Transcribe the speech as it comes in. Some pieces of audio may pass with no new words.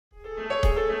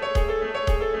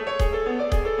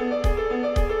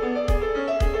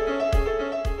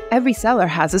Every seller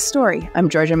has a story. I'm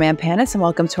Georgia Mampanis, and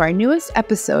welcome to our newest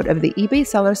episode of the eBay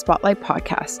Seller Spotlight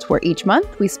podcast, where each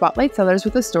month we spotlight sellers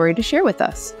with a story to share with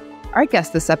us. Our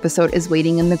guest this episode is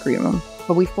waiting in the green room,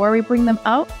 but before we bring them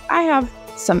out, I have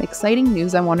some exciting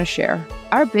news I want to share.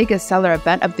 Our biggest seller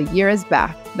event of the year is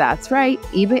back. That's right,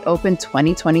 eBay Open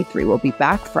 2023 will be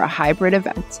back for a hybrid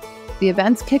event. The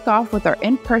events kick off with our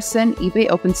in-person eBay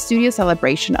Open Studio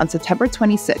celebration on September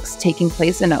 26th, taking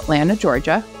place in Atlanta,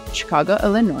 Georgia, Chicago,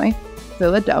 Illinois,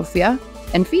 Philadelphia,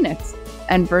 and Phoenix,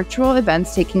 and virtual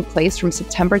events taking place from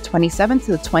September 27th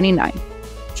to the 29th.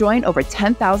 Join over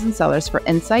 10,000 sellers for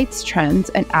insights, trends,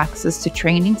 and access to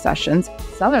training sessions,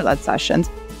 seller-led sessions,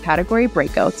 category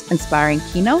breakouts, inspiring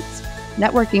keynotes,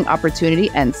 networking opportunity,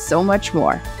 and so much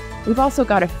more. We've also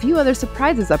got a few other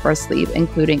surprises up our sleeve,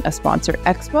 including a sponsored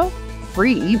expo,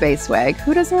 free eBay swag,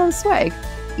 who doesn't want swag,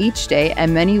 each day,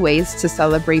 and many ways to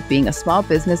celebrate being a small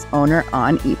business owner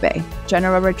on eBay.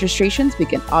 General registrations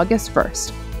begin August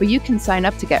 1st, but you can sign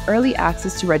up to get early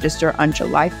access to register on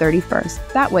July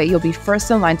 31st. That way, you'll be first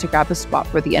in line to grab a spot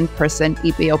for the in-person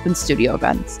eBay Open Studio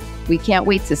events. We can't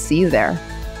wait to see you there.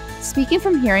 Speaking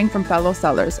from hearing from fellow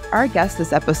sellers, our guest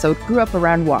this episode grew up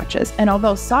around watches, and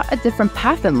although sought a different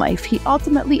path in life, he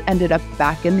ultimately ended up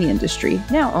back in the industry,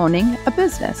 now owning a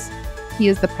business. He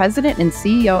is the president and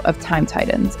CEO of Time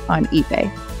Titans on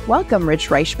eBay. Welcome, Rich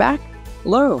Reichbach.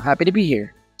 Hello, happy to be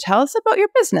here. Tell us about your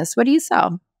business. What do you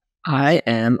sell? I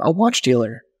am a watch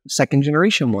dealer, second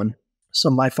generation one. So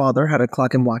my father had a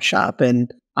clock and watch shop,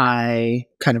 and I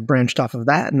kind of branched off of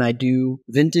that, and I do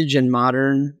vintage and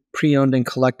modern pre-owned and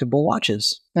collectible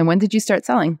watches. And when did you start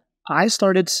selling? I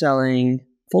started selling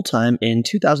full-time in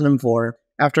 2004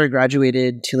 after I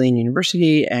graduated Tulane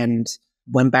University and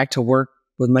went back to work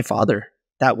with my father.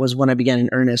 That was when I began in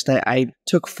earnest. I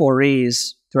took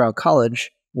forays throughout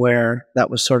college where that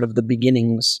was sort of the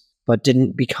beginnings, but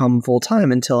didn't become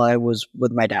full-time until I was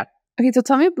with my dad. Okay, so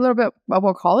tell me a little bit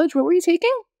about college. What were you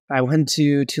taking? I went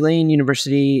to Tulane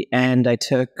University and I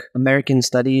took American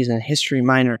Studies and History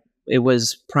minor. It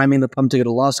was priming the pump to go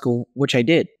to law school, which I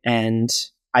did. And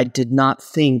I did not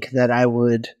think that I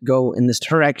would go in this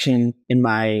direction in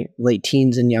my late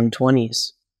teens and young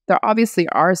 20s. There obviously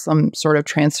are some sort of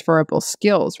transferable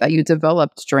skills that you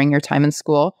developed during your time in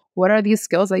school. What are these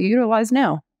skills that you utilize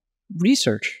now?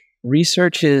 Research.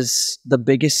 Research is the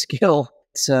biggest skill.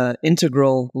 It's an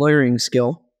integral lawyering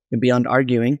skill beyond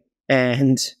arguing.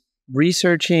 And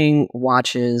researching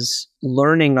watches,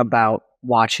 learning about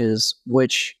watches,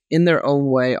 which in their own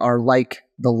way are like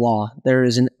the law. There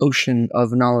is an ocean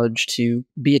of knowledge to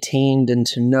be attained and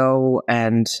to know,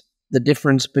 and the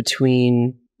difference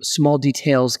between small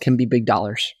details can be big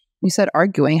dollars. You said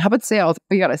arguing. How about sales?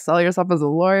 You got to sell yourself as a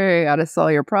lawyer. You got to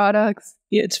sell your products.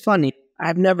 Yeah, it's funny.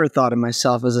 I've never thought of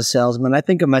myself as a salesman. I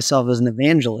think of myself as an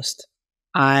evangelist.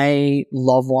 I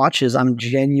love watches. I'm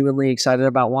genuinely excited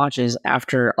about watches.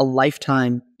 After a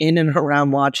lifetime in and around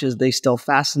watches, they still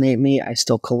fascinate me. I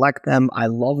still collect them. I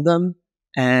love them.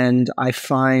 And I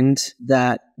find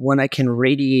that when I can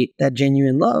radiate that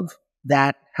genuine love,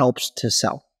 that helps to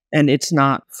sell. And it's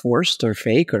not forced or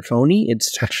fake or phony.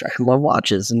 It's I love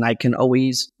watches, and I can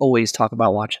always talk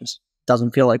about watches.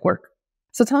 Doesn't feel like work.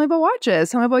 So tell me about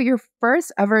watches. Tell me about your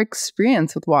first ever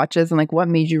experience with watches and like what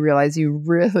made you realize you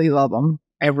really love them.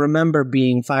 I remember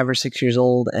being 5 or 6 years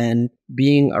old and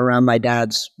being around my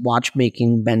dad's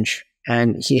watchmaking bench,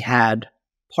 and he had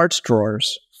parts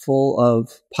drawers full of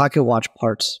pocket watch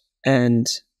parts and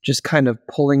just kind of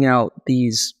pulling out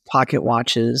these pocket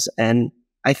watches. And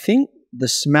I think the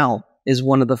smell is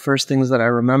one of the first things that I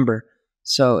remember.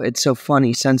 So it's so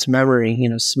funny. Sense memory,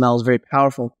 smell is very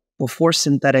powerful. Before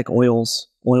synthetic oils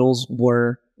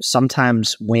were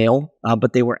sometimes whale,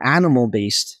 but they were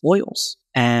animal-based oils.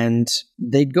 And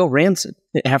they'd go rancid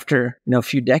after a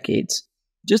few decades.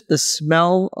 Just the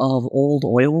smell of old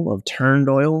oil, of turned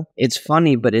oil, it's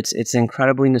funny, but it's an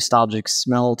incredibly nostalgic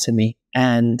smell to me.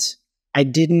 And I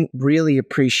didn't really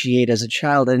appreciate as a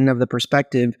child, I didn't have the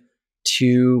perspective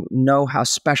to know how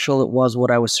special it was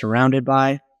what I was surrounded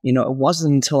by. It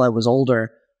wasn't until I was older.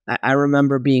 I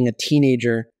remember being a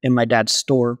teenager in my dad's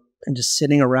store and just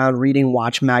sitting around reading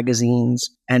watch magazines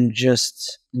and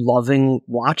just loving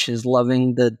watches,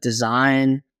 loving the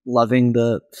design, loving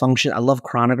the function. I love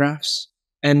chronographs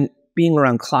and being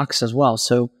around clocks as well.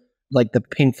 So like the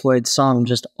Pink Floyd song,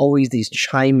 just always these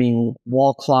chiming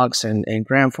wall clocks and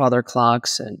grandfather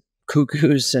clocks and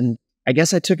cuckoos. And I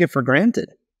guess I took it for granted.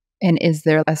 And is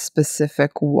there a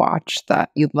specific watch that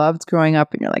you loved growing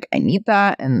up and you're like, I need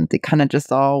that? And they kind of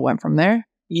just all went from there?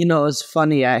 It's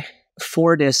funny.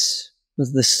 Fortis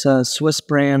was this Swiss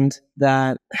brand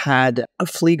that had a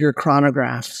Flieger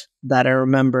chronograph that I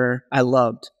remember I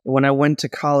loved. When I went to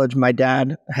college, my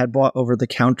dad had bought over the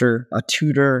counter a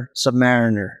Tudor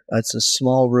Submariner. It's a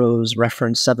small rose,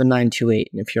 reference 7928.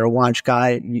 And if you're a watch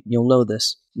guy, you'll know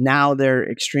this. Now they're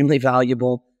extremely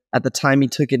valuable. At the time, he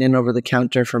took it in over the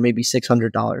counter for maybe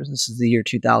 $600. This is the year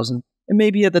 2000. And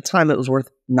maybe at the time it was worth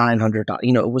 $900.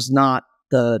 It was not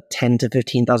the $10,000 to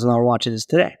 $15,000 watch it is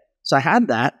today. So I had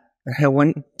that. I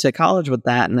went to college with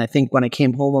that. And I think when I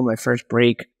came home on my first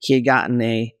break, he had gotten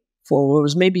it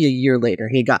was maybe a year later,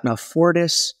 he had gotten a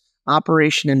Fortis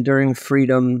Operation Enduring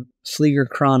Freedom Flieger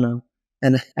Chrono.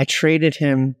 And I traded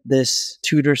him this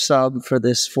Tudor sub for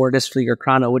this Fortis Flieger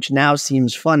Chrono, which now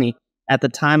seems funny. At the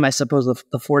time, I suppose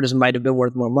the Fortis might have been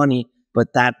worth more money,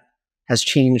 but that has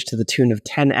changed to the tune of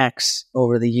 10x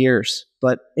over the years.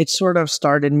 But it sort of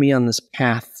started me on this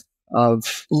path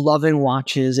of loving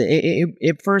watches.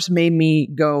 It first made me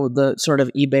go the sort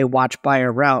of eBay watch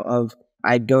buyer route of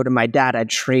I'd go to my dad,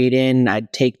 I'd trade in,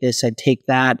 I'd take this, I'd take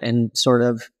that, and sort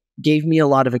of gave me a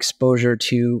lot of exposure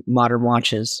to modern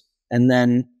watches. And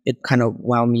then it kind of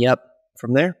wound me up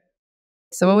from there.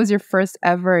 So what was your first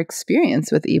ever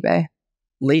experience with eBay?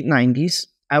 Late 90s.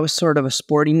 I was sort of a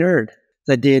sporty nerd.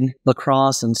 I did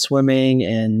lacrosse and swimming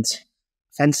and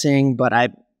fencing, but I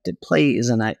did plays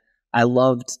and I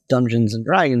loved Dungeons and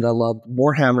Dragons. I loved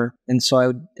Warhammer. And so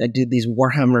I did these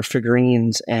Warhammer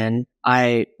figurines, and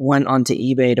I went onto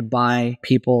eBay to buy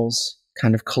people's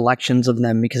kind of collections of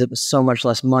them because it was so much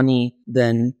less money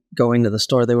than going to the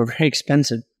store. They were very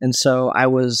expensive. And so I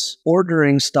was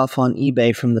ordering stuff on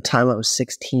eBay from the time I was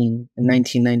 16 in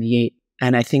 1998.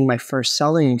 And I think my first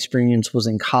selling experience was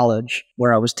in college,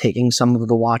 where I was taking some of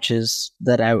the watches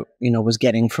that I, was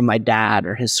getting from my dad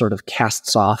or his sort of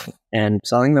casts off and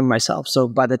selling them myself. So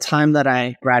by the time that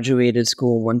I graduated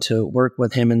school, went to work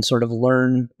with him and sort of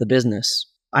learn the business,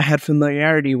 I had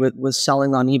familiarity with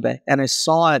selling on eBay, and I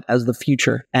saw it as the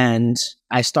future. And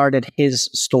I started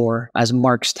his store as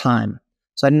Mark's Time.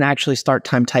 So I didn't actually start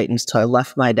Time Titans till I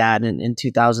left my dad in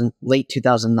 2000, late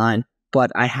 2009.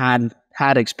 But I had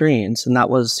experience, and that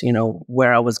was,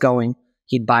 where I was going.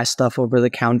 He'd buy stuff over the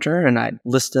counter, and I'd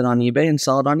list it on eBay and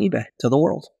sell it on eBay to the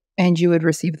world. And you would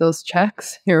receive those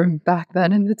checks here back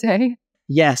then in the day?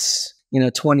 Yes,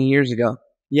 20 years ago.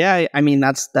 Yeah, I mean,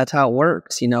 that's how it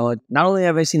works. Not only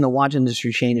have I seen the watch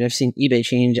industry change, I've seen eBay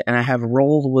change, and I have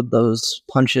rolled with those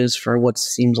punches for what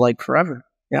seems like forever.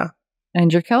 Yeah.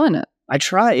 And you're killing it. I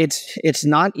try. It's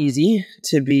not easy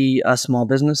to be a small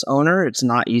business owner. It's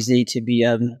not easy to be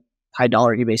a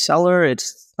high-dollar eBay seller.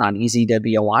 It's not easy to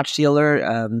be a watch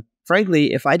dealer.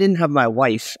 Frankly, if I didn't have my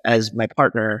wife as my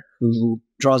partner who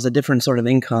draws a different sort of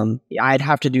income, I'd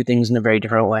have to do things in a very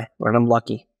different way, but I'm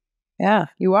lucky. Yeah,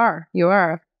 you are. You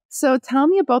are. So tell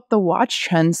me about the watch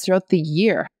trends throughout the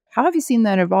year. How have you seen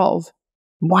that evolve?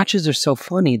 Watches are so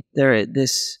funny. They're at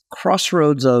this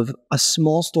crossroads of a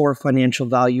small store of financial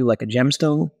value like a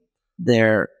gemstone.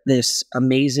 They're this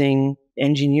amazing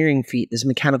engineering feat, this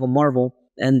mechanical marvel,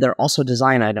 and they're also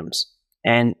design items.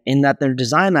 And in that they're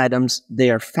design items, they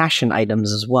are fashion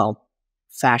items as well.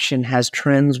 Fashion has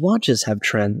trends, watches have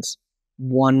trends.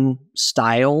 One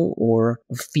style or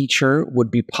feature would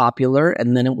be popular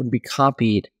and then it would be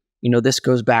copied. This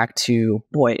goes back to,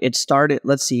 it started,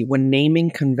 let's see, when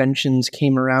naming conventions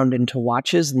came around into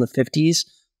watches in the 50s,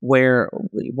 where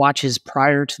watches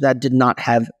prior to that did not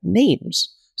have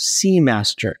names.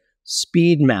 Seamaster,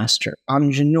 Speedmaster,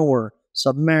 Ingenieur,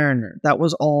 Submariner. That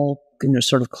was all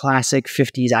sort of classic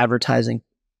 50s advertising.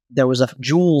 There was a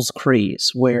jewels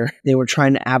craze where they were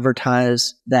trying to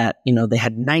advertise that, they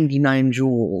had 99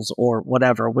 jewels or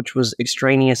whatever, which was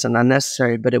extraneous and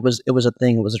unnecessary, but it was a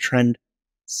thing. It was a trend.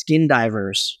 Skin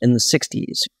divers in the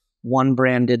 60s. One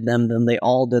brand did them, then they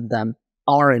all did them.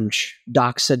 Orange.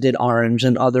 Doxa did orange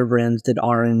and other brands did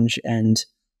orange. And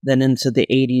then into the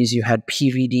 80s, you had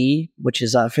PVD, which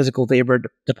is a physical vapor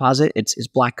deposit. It's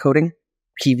black coating.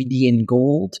 PVD in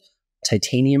gold,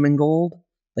 titanium in gold.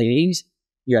 Late 80s.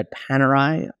 You had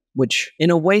Panerai, which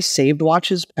in a way saved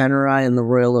watches. Panerai and the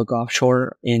Royal Oak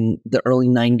Offshore in the early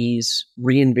 90s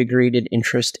reinvigorated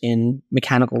interest in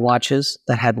mechanical watches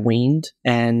that had waned.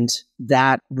 And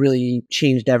that really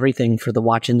changed everything for the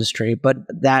watch industry. But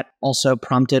that also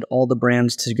prompted all the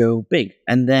brands to go big.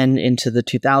 And then into the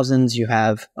 2000s, you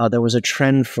have, there was a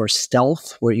trend for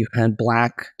stealth where you had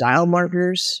black dial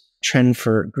markers, trend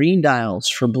for green dials,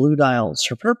 for blue dials,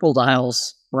 for purple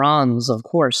dials, bronze, of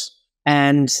course.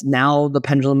 And now the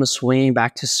pendulum is swinging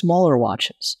back to smaller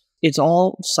watches. It's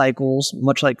all cycles,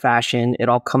 much like fashion. It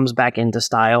all comes back into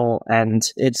style. And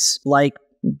it's like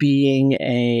being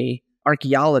a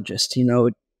archaeologist.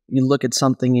 You look at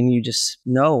something and you just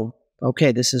know,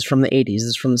 okay, this is from the 80s, this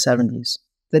is from the 70s.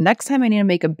 The next time I need to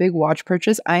make a big watch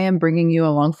purchase, I am bringing you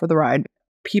along for the ride.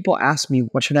 People ask me,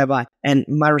 what should I buy? And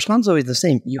my response is always the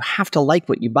same. You have to like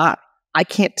what you buy. I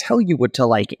can't tell you what to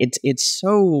like. It's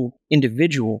so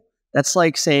individual. That's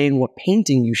like saying what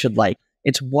painting you should like.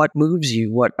 It's what moves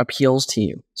you, what appeals to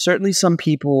you. Certainly some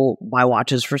people buy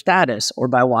watches for status or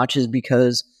buy watches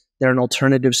because they're an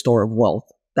alternative store of wealth.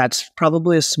 That's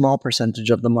probably a small percentage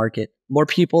of the market. More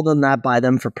people than that buy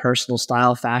them for personal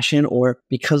style, fashion, or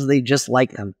because they just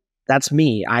like them. That's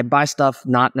me. I buy stuff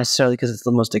not necessarily because it's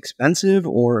the most expensive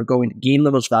or going to gain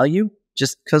the most value,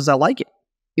 just because I like it.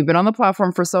 You've been on the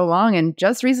platform for so long, and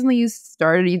just recently you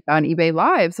started on eBay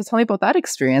Live. So tell me about that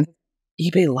experience.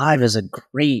 eBay Live is a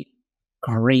great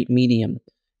medium.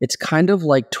 It's kind of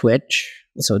like Twitch,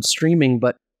 so it's streaming,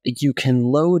 but you can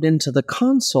load into the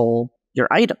console your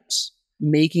items,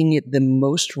 making it the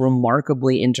most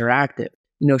remarkably interactive.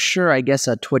 Sure, I guess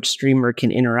a Twitch streamer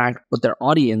can interact with their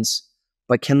audience,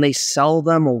 but can they sell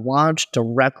them a watch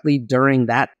directly during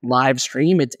that live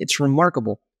stream? It's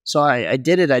remarkable. So I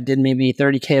did it. I did maybe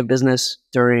 30K of business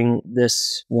during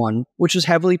this one, which was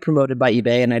heavily promoted by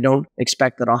eBay. And I don't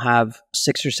expect that I'll have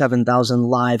 6,000 or 7,000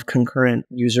 live concurrent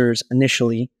users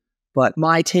initially. But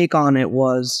my take on it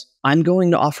was, I'm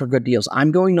going to offer good deals.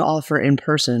 I'm going to offer in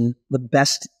person the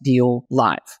best deal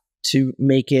live to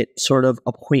make it sort of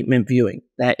appointment viewing.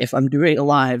 That if I'm doing it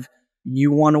live,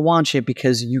 you want to watch it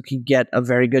because you can get a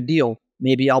very good deal.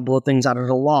 Maybe I'll blow things out at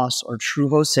a loss or true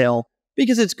wholesale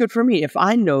because it's good for me. If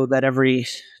I know that every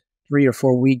 3 or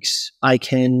 4 weeks I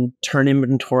can turn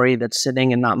inventory that's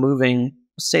sitting and not moving,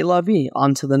 c'est la vie,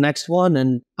 on to the next one,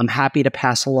 and I'm happy to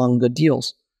pass along good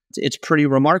deals. It's pretty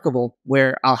remarkable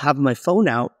where I'll have my phone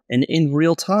out and in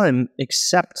real time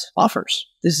accept offers.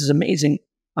 This is amazing.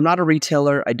 I'm not a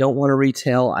retailer. I don't want to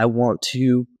retail. I want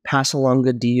to pass along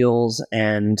good deals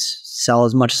and sell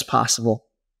as much as possible.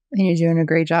 And you're doing a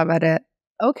great job at it.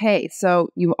 Okay, so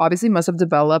you obviously must have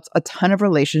developed a ton of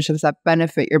relationships that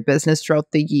benefit your business throughout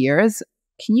the years.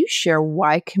 Can you share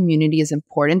why community is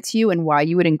important to you and why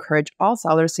you would encourage all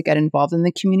sellers to get involved in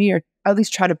the community or at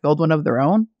least try to build one of their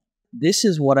own? This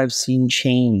is what I've seen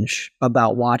change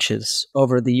about watches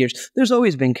over the years. There's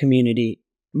always been community.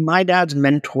 My dad's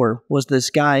mentor was this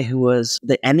guy who was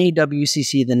the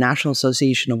NAWCC, the National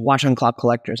Association of Watch and Clock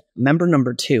Collectors. Member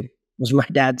number 2 was my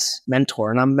dad's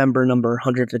mentor, and I'm member number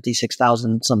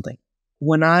 156,000 something.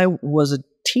 When I was a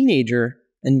teenager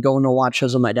and going to watch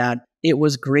shows with my dad, it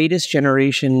was greatest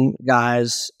generation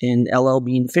guys in LL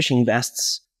Bean fishing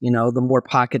vests. The more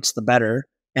pockets, the better.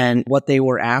 And what they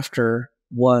were after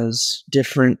was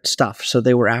different stuff. So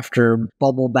they were after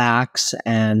bubble backs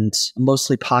and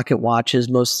mostly pocket watches,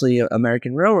 mostly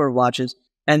American Railroad watches.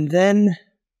 And then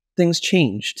things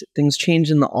changed. Things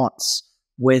changed in the aughts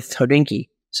with Hodinkee.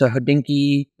 So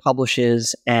Hodinkee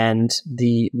publishes, and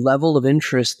the level of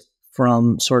interest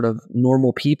from sort of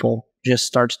normal people just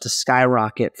starts to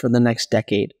skyrocket for the next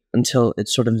decade until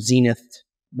it's sort of zenith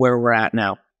where we're at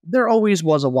now. There always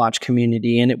was a watch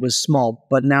community and it was small,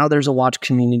 but now there's a watch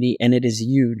community and it is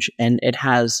huge, and it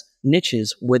has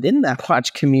niches within that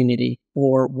watch community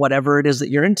or whatever it is that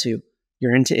you're into.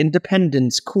 You're into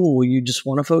independence, cool. You just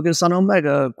want to focus on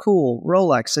Omega, cool.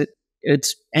 Rolex,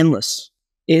 it's endless.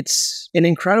 It's an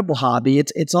incredible hobby.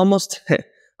 It's almost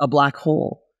a black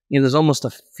hole. There's almost a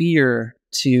fear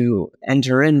to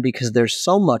enter in because there's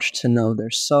so much to know.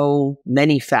 There's so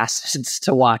many facets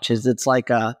to watches. It's like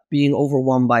being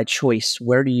overwhelmed by choice.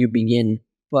 Where do you begin?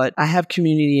 But I have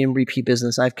community in repeat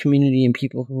business. I have community in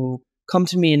people who come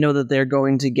to me and know that they're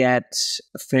going to get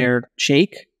a fair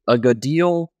shake, a good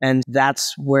deal, and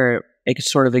that's where it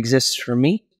sort of exists for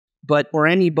me. But for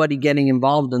anybody getting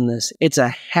involved in this, it's a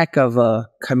heck of a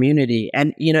community.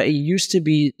 And, it used to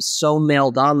be so male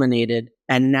dominated,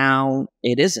 and now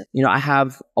it isn't. I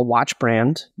have a watch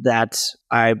brand that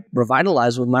I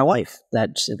revitalized with my wife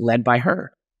that's led by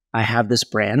her. I have this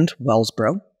brand,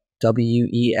 Wellsbro,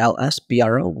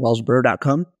 WELSBRO,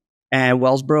 Wellsbro.com. And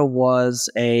Wellsbro was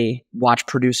a watch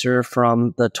producer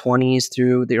from the 20s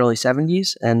through the early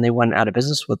 70s, and they went out of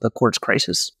business with the quartz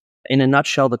crisis. In a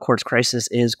nutshell, the quartz crisis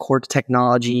is quartz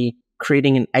technology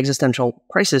creating an existential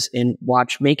crisis in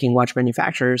watch making, watch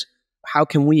manufacturers. How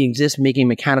can we exist making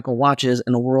mechanical watches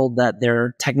in a world that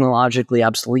they're technologically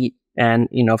obsolete? And,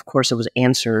 of course, it was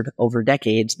answered over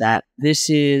decades that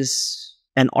this is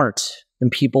an art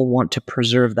and people want to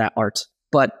preserve that art.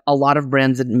 But a lot of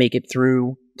brands didn't make it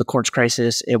through the quartz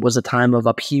crisis. It was a time of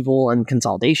upheaval and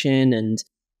consolidation, and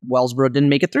Wellsbro didn't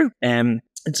make it through. And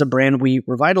it's a brand we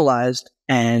revitalized,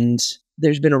 and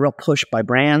there's been a real push by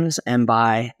brands and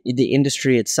by the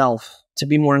industry itself to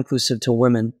be more inclusive to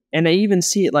women. And I even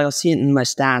see it, like I'll see it in my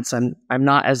stats. I'm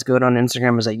not as good on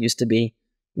Instagram as I used to be.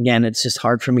 Again, it's just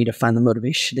hard for me to find the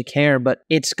motivation to care, but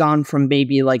it's gone from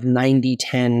maybe like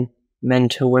 90-10 men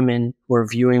to women who are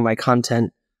viewing my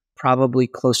content, probably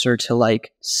closer to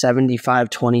like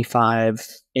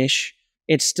 75-25-ish.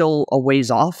 It's still a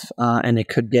ways off, and it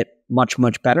could get much,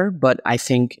 much better, but I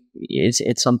think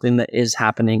it's something that is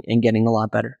happening and getting a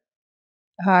lot better.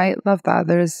 I love that.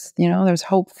 There's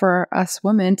hope for us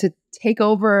women to take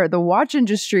over the watch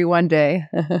industry one day.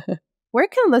 Where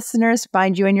can listeners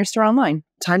find you and your store online?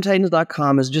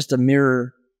 TimeTitans.com is just a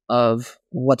mirror of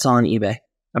what's on eBay.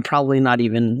 I'm probably not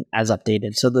even as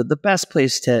updated. So the best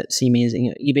place to see me is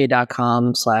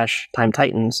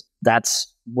ebay.com/TimeTitans.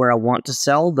 That's where I want to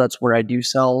sell. That's where I do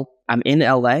sell. I'm in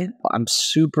LA. I'm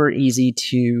super easy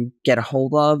to get a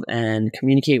hold of and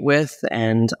communicate with.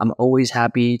 And I'm always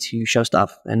happy to show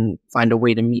stuff and find a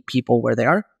way to meet people where they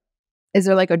are. Is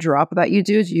there like a drop that you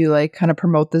do? Do you like kind of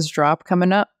promote this drop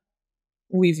coming up?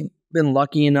 We've been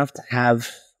lucky enough to have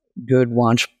good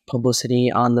watch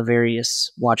publicity on the various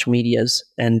watch medias,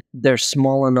 and they're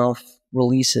small enough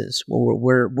releases.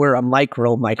 We're a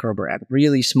micro brand,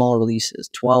 really small releases,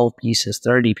 12 pieces,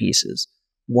 30 pieces.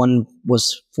 One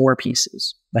was 4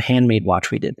 pieces, the handmade watch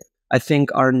we did. I think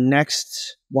our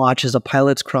next watch is a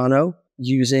Pilot's Chrono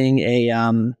using a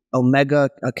Omega,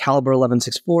 a caliber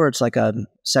 1164. It's like a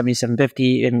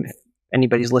 7750. And if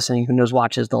anybody's listening who knows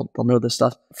watches, they'll know this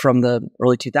stuff. From the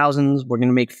early 2000s, we're going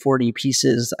to make 40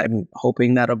 pieces. I'm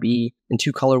hoping that'll be in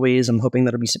 2 colorways. I'm hoping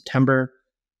that'll be September.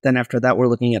 Then after that, we're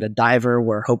looking at a diver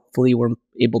where hopefully we're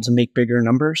able to make bigger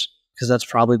numbers, because that's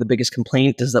probably the biggest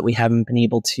complaint, is that we haven't been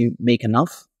able to make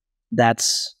enough.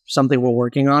 That's something we're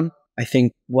working on. I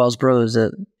think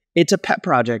Wellsboro it's a pet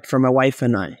project for my wife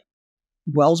and I.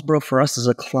 Wellsboro for us is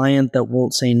a client that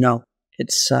won't say no.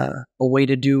 It's a way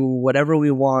to do whatever we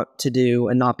want to do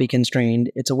and not be constrained.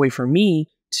 It's a way for me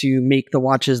to make the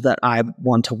watches that I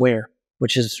want to wear,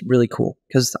 which is really cool,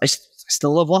 because I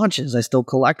still love watches. I still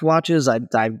collect watches. I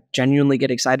genuinely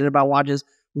get excited about watches.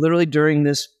 Literally during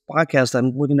this podcast,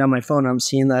 I'm looking down my phone. I'm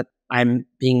seeing that I'm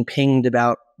being pinged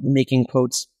about making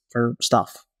quotes for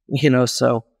stuff,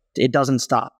 so it doesn't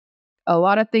stop. A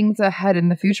lot of things ahead in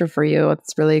the future for you.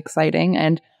 It's really exciting.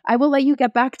 And I will let you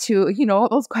get back to, all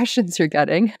those questions you're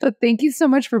getting. But thank you so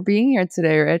much for being here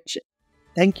today, Rich.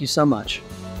 Thank you so much.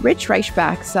 Rich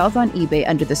Reichbach sells on eBay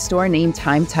under the store name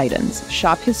Time Titans.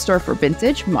 Shop his store for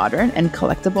vintage, modern, and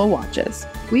collectible watches.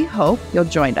 We hope you'll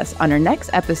join us on our next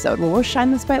episode, where we'll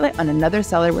shine the spotlight on another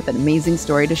seller with an amazing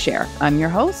story to share. I'm your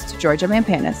host, Georgia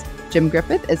Mampanis. Jim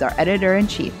Griffith is our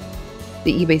editor-in-chief.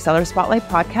 The eBay Seller Spotlight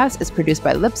podcast is produced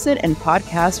by Lipson and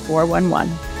Podcast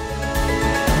 411.